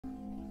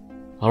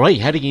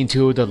Alright, heading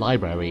into the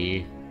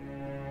library.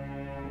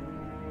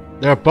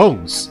 There are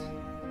bones!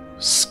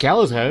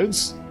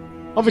 Skeletons?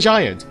 Of a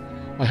giant!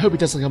 I hope he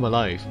doesn't come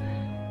alive.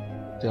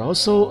 There are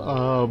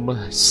also,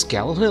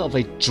 skeleton of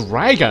a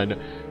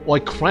dragon!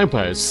 Like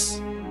Krampus.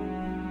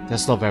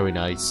 That's not very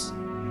nice.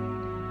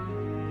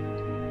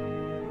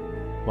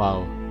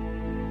 Wow.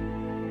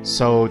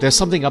 So, there's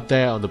something up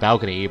there on the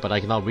balcony, but I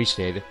cannot reach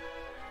it.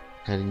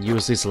 Can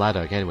use this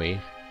ladder, can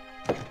we?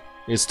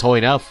 It's tall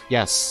enough?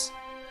 Yes.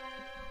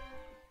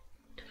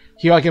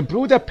 Here I can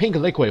brew that pink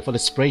liquid for the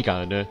spray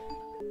gun.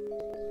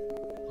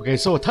 Okay,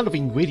 so a ton of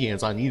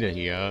ingredients are needed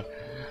here.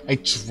 A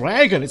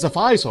dragon! It's a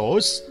fire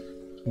source!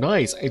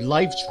 Nice, a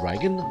live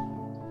dragon?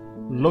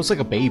 Looks like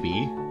a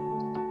baby.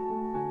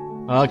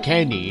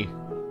 Candy.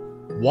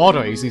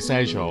 Water is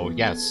essential,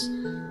 yes.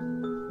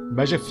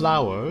 Magic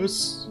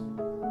flowers.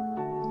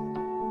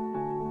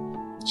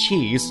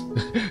 Cheese.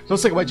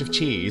 Looks like a bunch of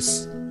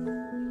cheese.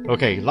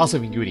 Okay, lots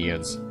of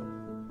ingredients.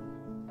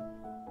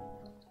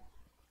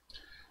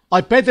 I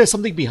bet there's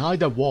something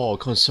behind that wall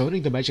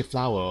concerning the magic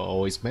flower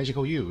or its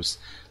magical use.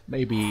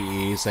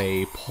 Maybe it's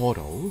a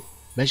portal?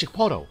 Magic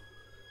portal.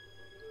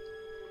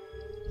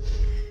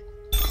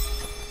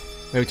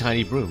 Very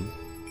tiny broom.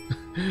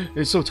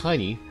 It's so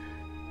tiny.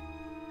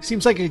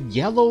 Seems like a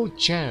yellow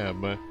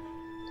gem.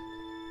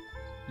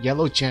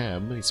 Yellow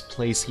gem is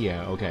placed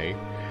here, okay.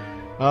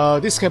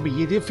 This can be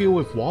either filled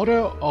with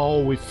water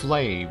or with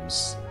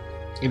flames.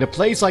 In a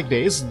place like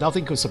this,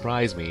 nothing could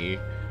surprise me.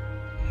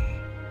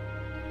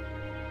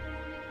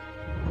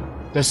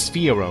 The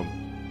sphere room.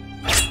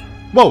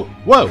 Whoa,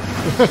 whoa!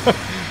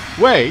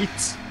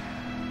 Wait!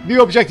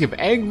 New objective,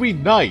 Angry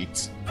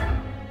Knight!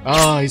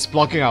 Ah, he's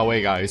blocking our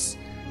way, guys.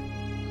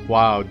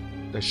 Wow,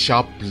 the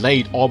sharp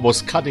blade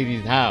almost cut it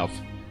in half.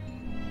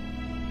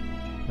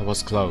 That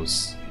was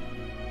close.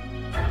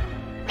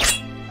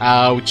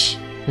 Ouch!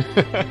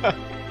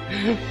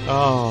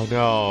 Oh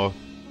no.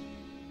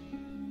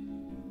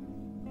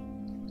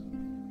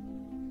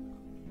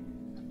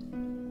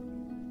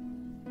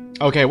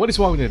 Okay, what is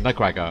wrong with the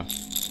Nutcracker?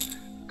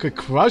 Could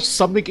crush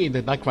something in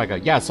the Nutcracker?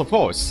 Yes, of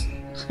course.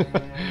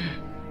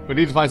 We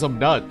need to find some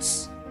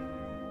nuts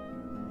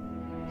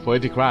for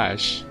it to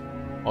crash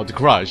or to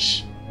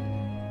crush.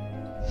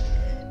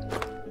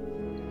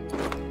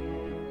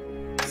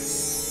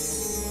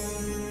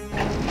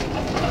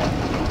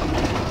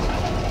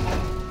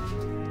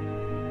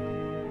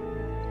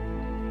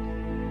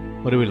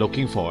 What are we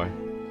looking for?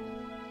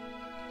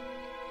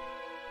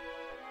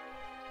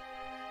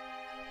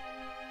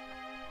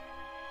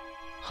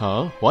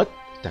 Huh? What?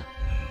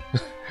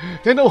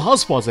 There are no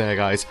hotspots there,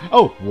 guys.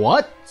 Oh,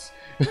 what?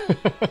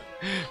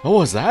 What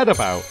was that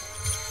about?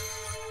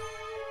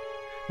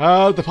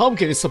 The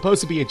pumpkin is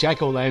supposed to be a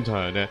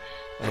jack-o'-lantern.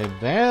 And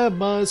there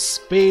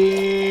must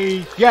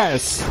be...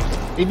 Yes!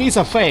 It needs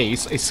a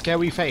face, a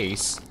scary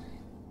face.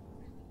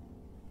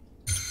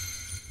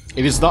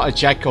 It is not a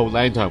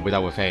jack-o'-lantern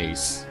without a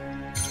face.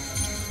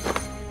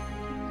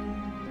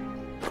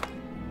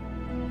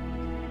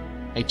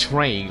 A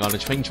train on a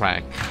train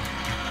track.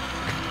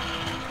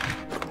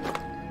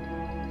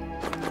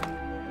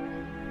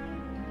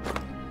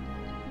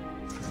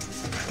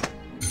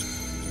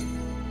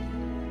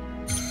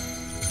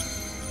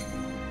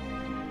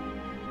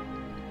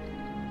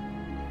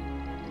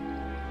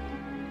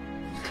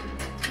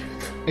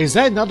 Is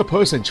that another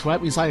person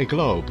trapped inside a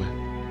globe?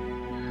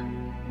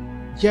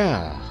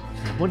 Yeah,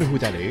 I wonder who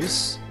that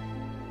is.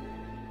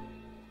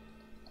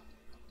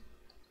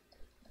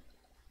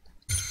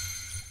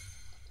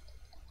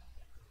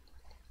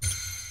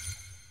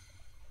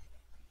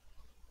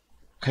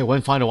 Okay,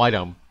 one final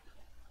item.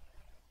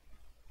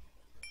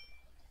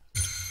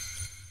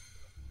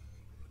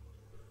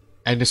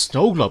 And the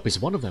snow globe is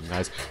one of them,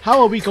 guys.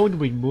 How are we going to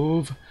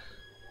remove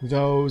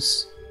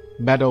those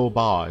metal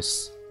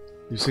bars?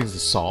 Using the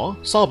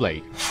saw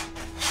blade.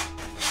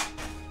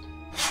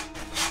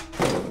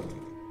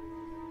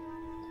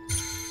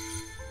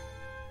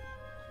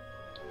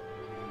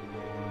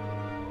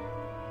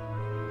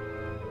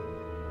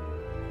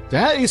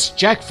 That is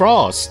Jack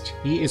Frost.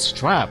 He is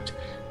trapped.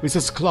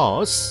 Mrs.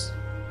 Claus.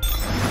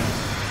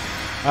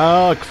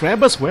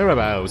 Krampus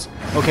whereabouts.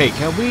 Okay,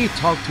 can we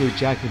talk to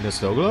Jack in the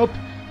snow globe?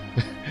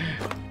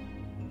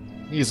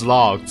 He's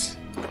locked.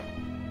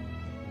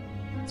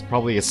 He's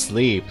probably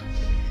asleep.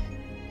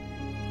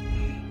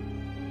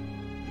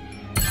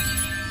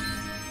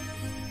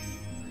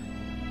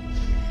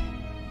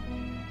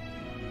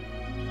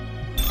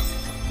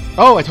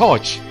 Oh, a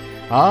torch!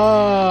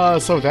 Ah,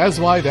 so that's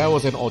why there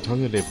was an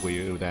alternative for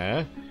you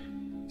there.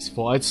 It's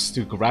for us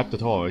to grab the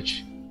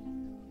torch.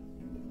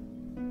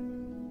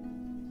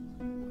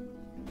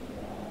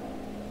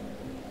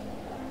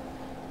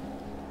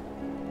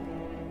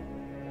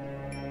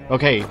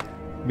 Okay,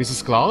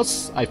 Mrs.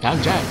 Claus, I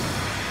found Jack.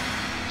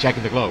 Jack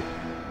in the globe.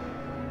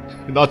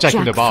 Not Jack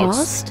in the box.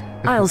 Frost?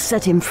 I'll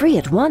set him free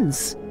at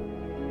once.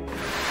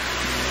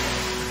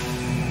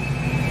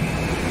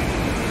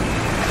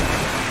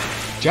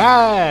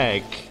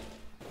 Jack!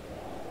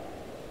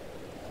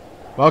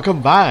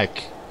 Welcome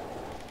back.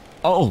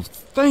 Oh,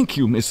 Thank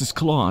you, Mrs.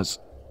 Claus.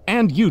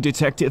 And you,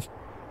 Detective.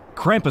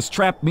 Krampus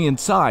trapped me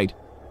inside,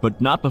 but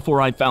not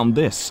before I found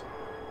this.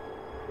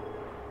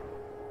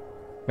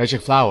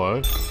 Magic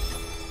flower.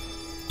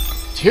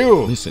 2.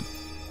 Listen,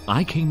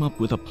 I came up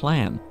with a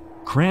plan.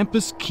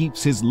 Krampus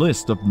keeps his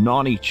list of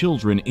naughty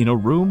children in a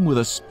room with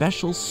a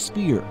special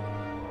sphere.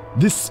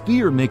 This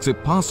sphere makes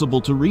it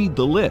possible to read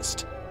the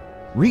list.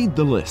 Read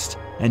the list,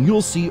 and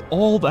you'll see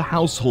all the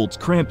households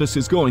Krampus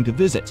is going to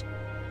visit.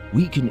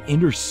 We can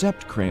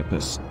intercept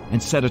Krampus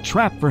and set a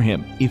trap for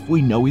him if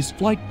we know his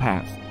flight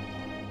path.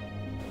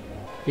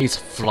 His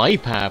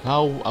flight path?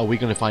 How are we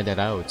gonna find that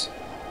out?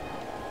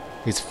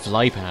 His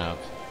flight path.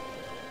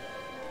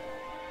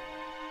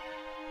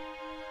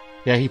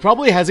 Yeah, he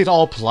probably has it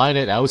all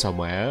planned out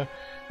somewhere.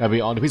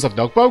 Maybe on a piece of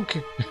notebook?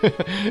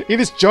 In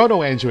his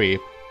journal entry,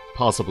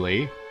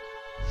 possibly.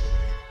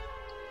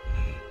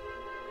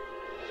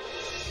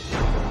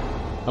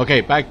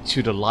 Okay, back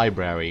to the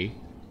library.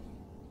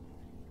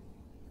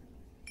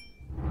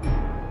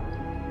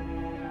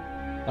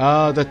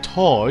 The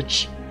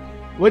torch.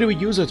 Where do we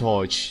use a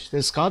torch?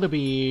 There's gotta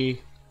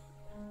be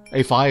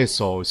a fire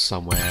source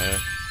somewhere.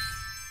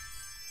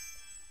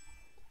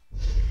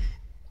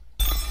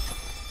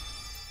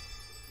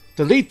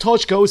 The lead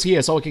torch goes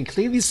here, so I can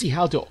clearly see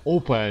how to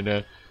open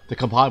the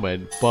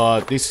compartment,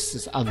 but this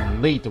is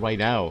unlit right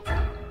now.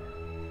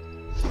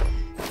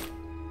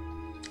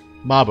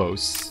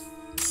 Marbles.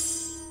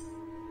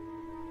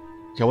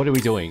 Okay, what are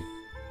we doing?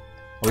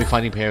 Are we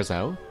finding pairs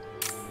now?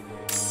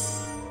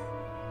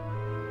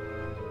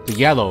 The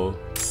yellow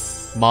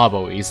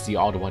marble is the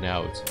odd one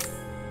out.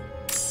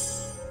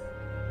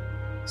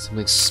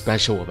 Something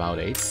special about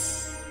it.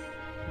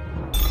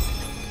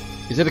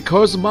 Is it a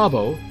cursed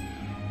marble?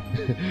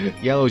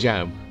 Yellow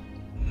jam.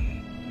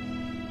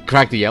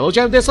 Crack the yellow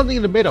jam? There's something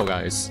in the middle,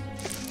 guys.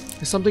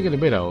 There's something in the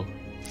middle.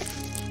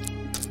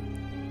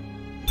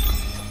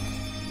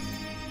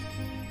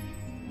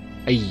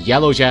 A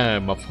yellow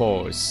jam, of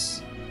course.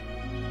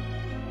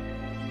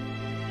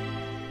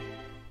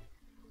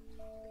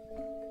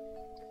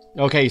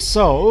 Okay,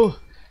 so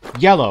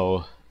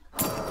yellow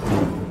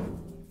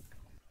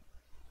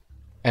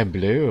and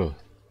blue.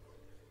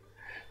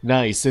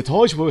 Nice. The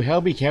torch will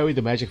help me carry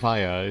the magic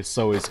fire,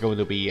 so it's going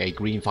to be a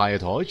green fire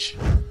torch.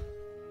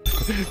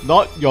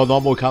 Not your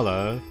normal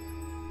color,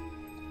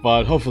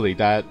 but hopefully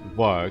that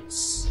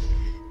works.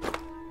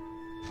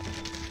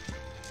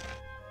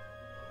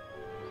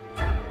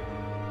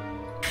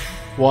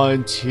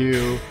 One,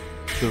 2,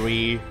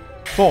 3,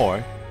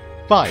 4,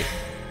 5.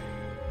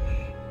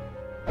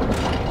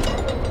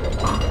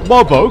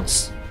 More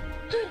books!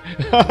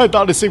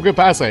 Not a secret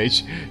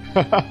passage,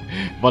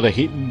 but a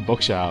hidden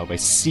bookshelf, a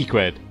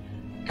secret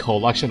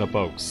collection of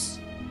books.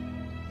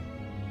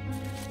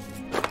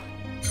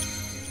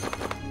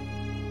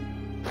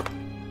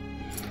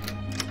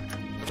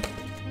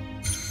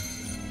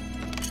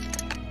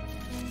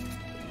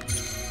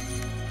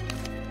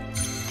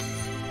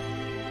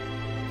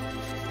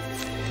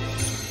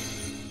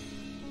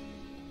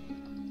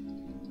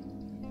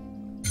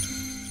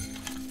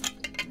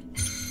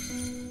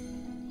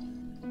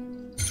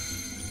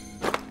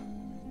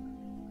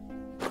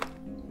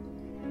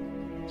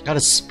 Got a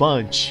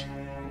sponge.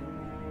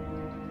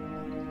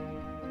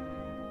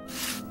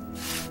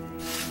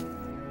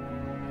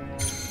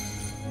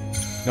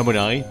 Number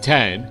 9,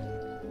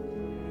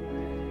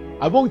 10.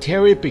 I won't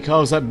tear it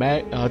because that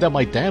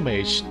might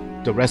damage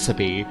the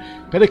recipe.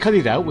 Better cut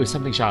it out with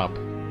something sharp.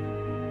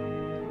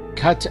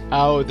 Cut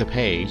out the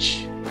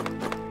page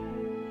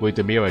with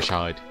the mirror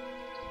shard.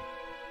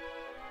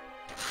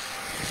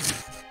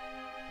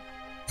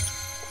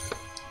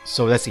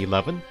 So that's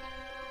 11.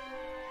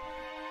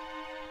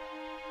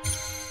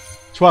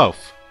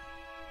 12.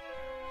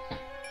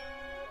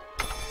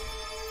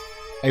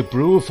 A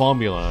brew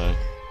formula.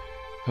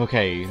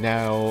 Okay,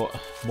 now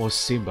more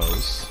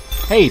symbols.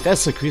 Hey,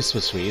 that's a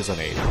Christmas tree, isn't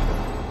it?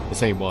 The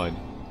same one.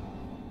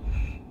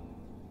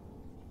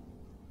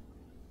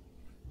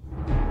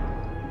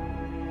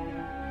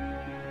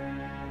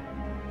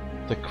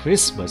 The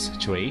Christmas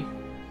tree?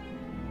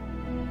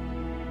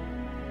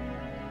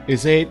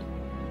 Is it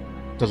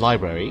the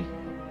library?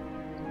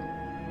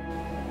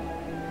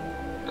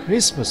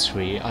 Christmas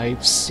tree,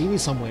 I've seen it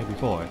somewhere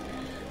before.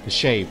 The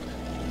shape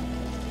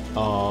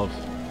of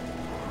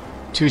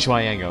 2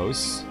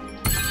 triangles.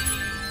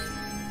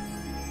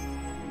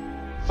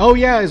 Oh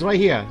yeah, it's right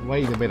here,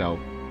 right in the middle.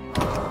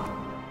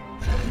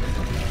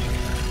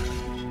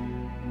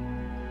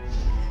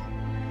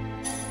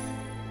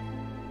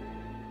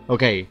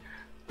 Okay,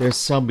 there's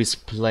some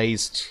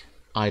misplaced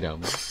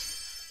items.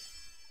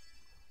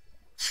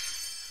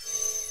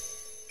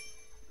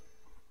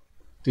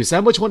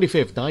 December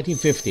 25th,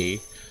 1950.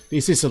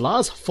 This is the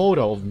last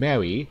photo of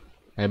Mary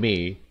and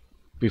me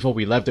before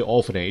we left the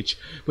orphanage.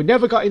 We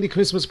never got any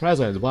Christmas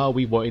presents while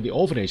we were in the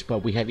orphanage,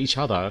 but we had each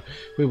other.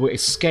 We would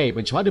escape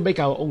and try to make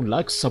our own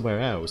luck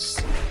somewhere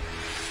else.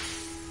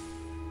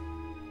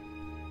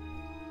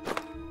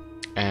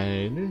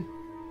 And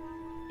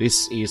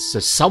this is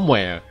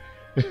somewhere.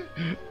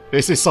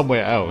 This is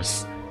somewhere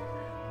else.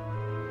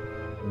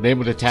 Name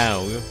of the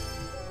town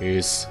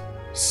is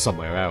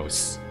somewhere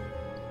else.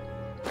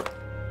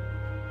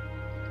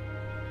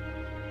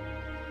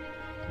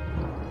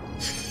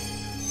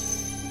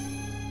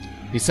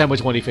 December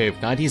 25th,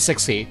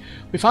 1960.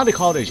 We found a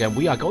cottage and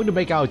we are going to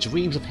make our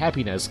dreams of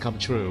happiness come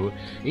true.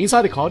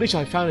 Inside the cottage,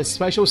 I found a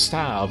special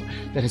staff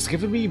that has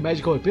given me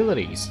magical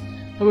abilities.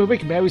 I will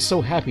make Mary so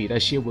happy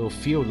that she will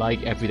feel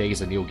like every day is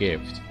a new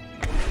gift.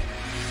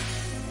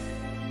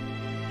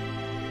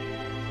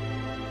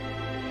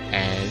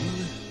 And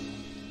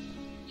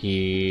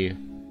he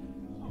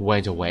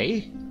went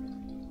away?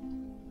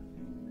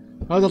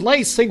 The light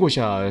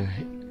extinguisher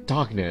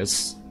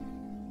darkness.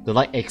 The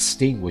light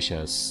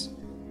extinguishes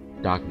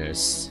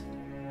darkness.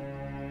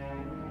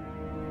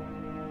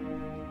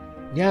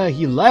 Yeah,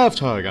 he left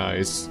her,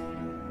 guys.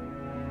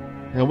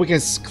 And we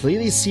can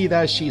clearly see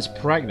that she's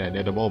pregnant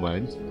at the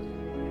moment.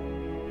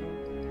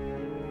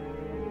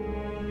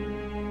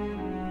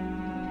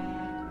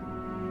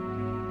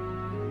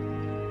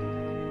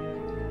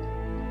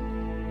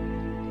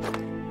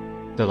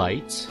 The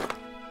light.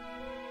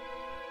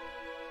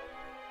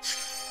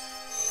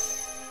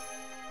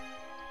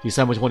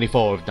 December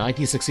 24th,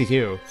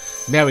 1962.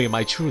 Mary,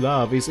 my true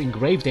love, is in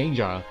grave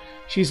danger.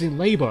 She's in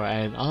labor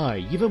and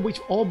I, even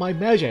with all my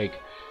magic,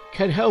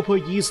 can't help her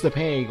ease the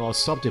pain or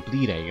stop the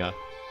bleeding.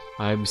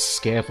 I'm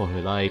scared for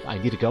her life. I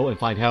need to go and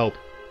find help.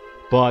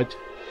 But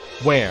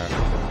where?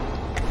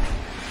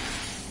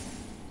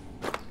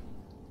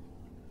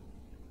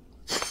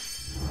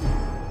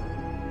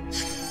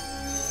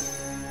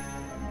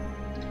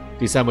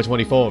 December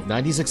 24th,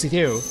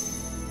 1962.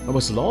 I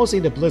was lost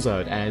in the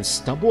blizzard and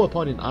stumbled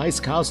upon an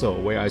ice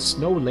castle where a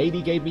snow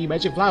lady gave me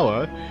magic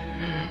flower.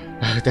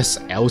 That's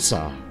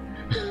Elsa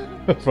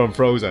from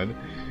Frozen.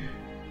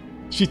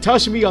 She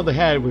touched me on the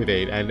head with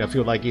it and I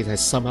feel like it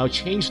has somehow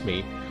changed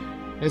me.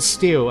 And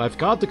still, I've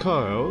got the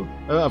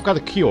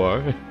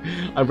cure.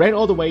 I ran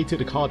all the way to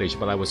the cottage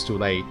but I was too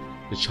late.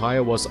 The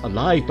child was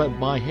alive but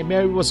my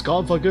Mary was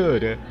gone for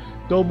good.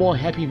 No more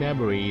happy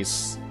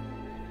memories.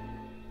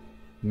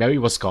 Mary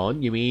was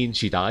gone? You mean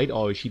she died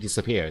or she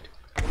disappeared?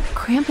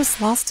 Krampus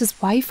lost his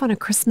wife on a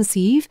Christmas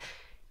Eve?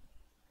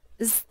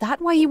 Is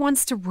that why he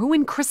wants to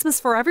ruin Christmas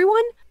for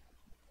everyone?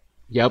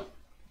 Yep.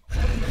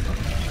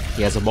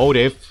 He has a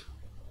motive.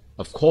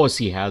 Of course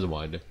he has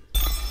one.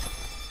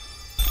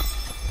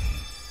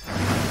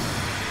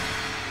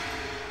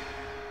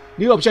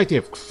 New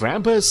objective,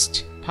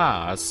 Krampus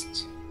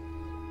past.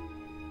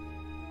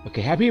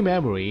 Okay, happy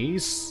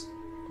memories.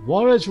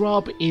 Water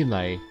drop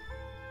inlay.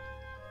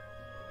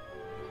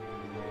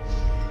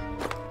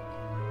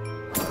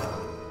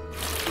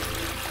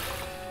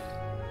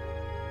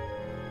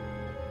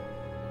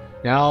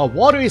 Now,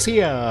 water is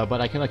here,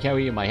 but I cannot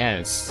carry it in my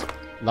hands.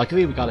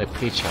 Luckily, we got a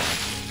pitcher.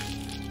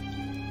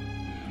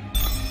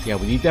 Yeah,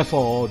 we need that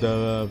for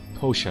the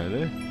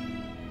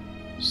potion.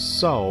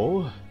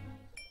 So,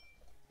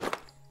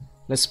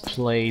 let's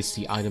place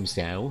the items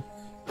down.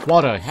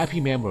 Water,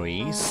 happy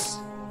memories.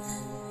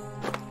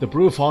 The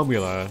brew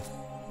formula.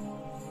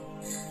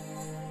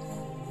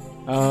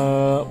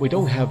 We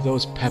don't have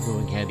those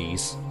peppermint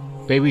candies.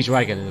 Baby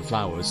dragon and the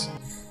flowers.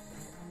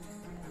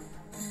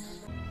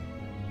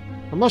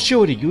 I'm not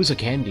sure to use a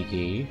candy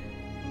key.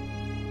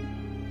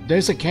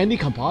 There's a candy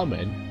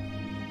compartment.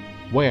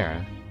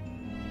 Where?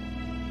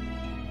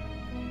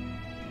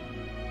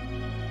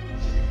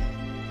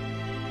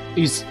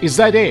 Is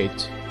that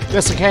it?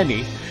 That's a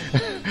candy.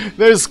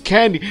 There's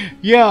candy.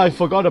 Yeah, I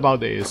forgot about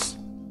this.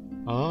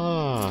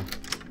 Ah.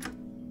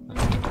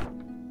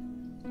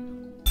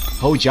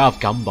 Whole jar of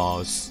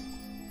gumballs.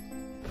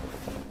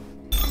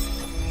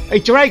 A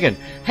dragon!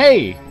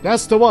 Hey,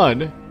 that's the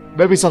one.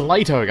 Maybe it's a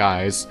lighter,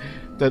 guys.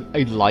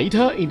 A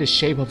lighter in the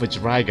shape of a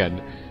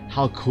dragon.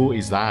 How cool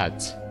is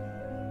that?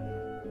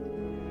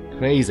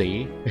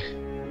 Crazy.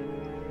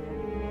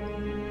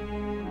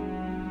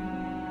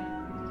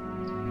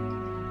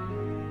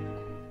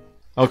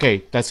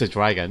 Okay, that's a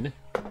dragon.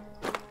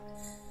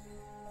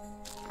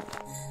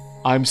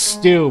 I'm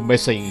still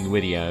missing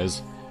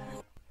ingredients.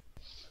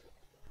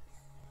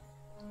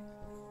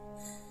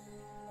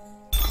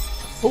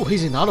 Oh,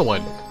 here's another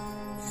one.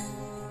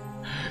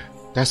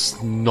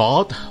 That's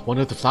not one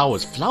of the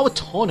flowers. Flower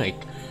tonic.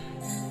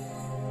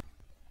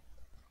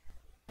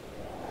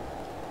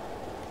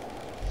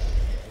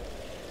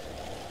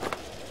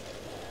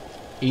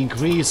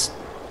 Increase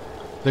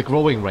the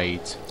growing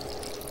rate.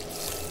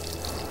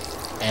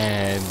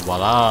 And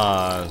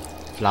voila!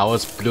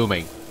 Flowers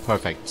blooming.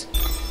 Perfect.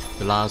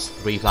 The last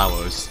 3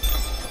 flowers.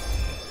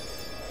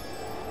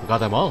 We got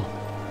them all.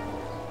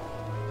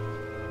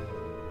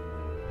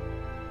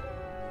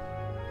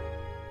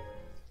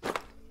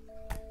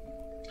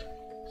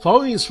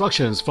 Follow the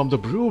instructions from the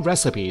brew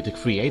recipe to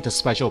create a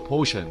special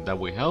potion that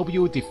will help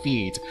you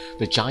defeat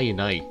the giant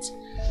knight.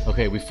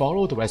 Okay, we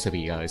follow the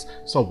recipe, guys.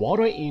 So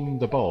water in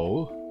the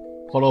bowl,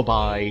 followed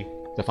by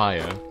the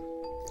fire.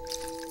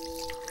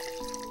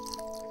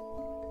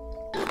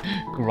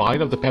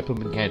 Grind of the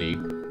peppermint candy.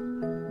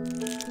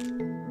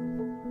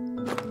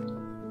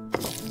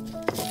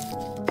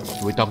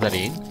 We dump that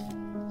in.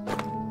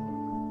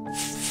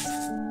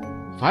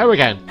 Fire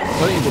again!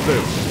 Turn it into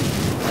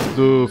blue.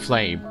 Blue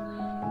flame.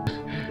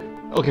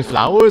 Okay,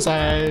 flowers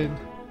and...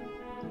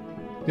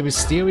 the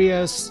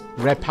mysterious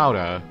red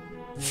powder.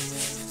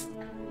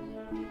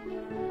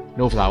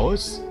 No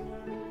flowers?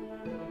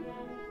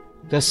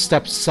 That's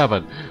step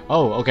 7.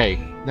 Oh, okay.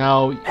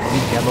 Now, you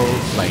need yellow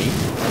flame.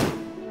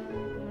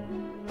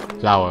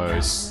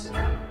 Flowers.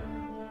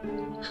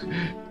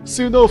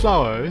 Still no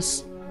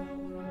flowers.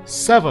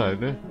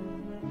 7.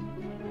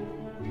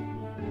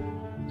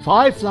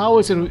 5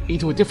 flowers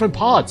into a different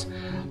pot.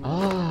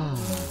 Ah.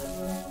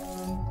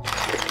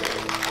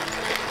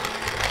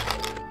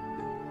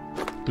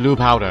 Blue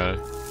powder.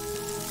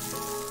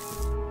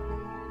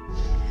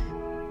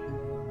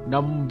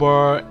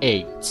 Number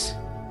 8.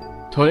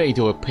 Turn it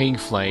into a pink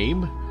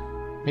flame.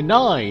 And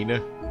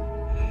 9.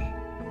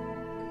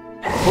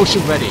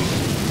 Potion ready.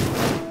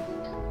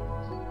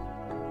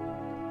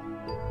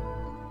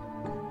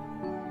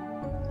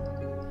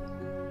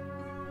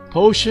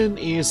 Potion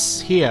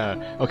is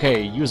here.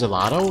 Okay, use a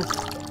lotto.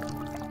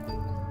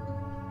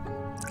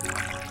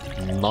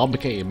 Not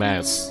make a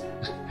mess.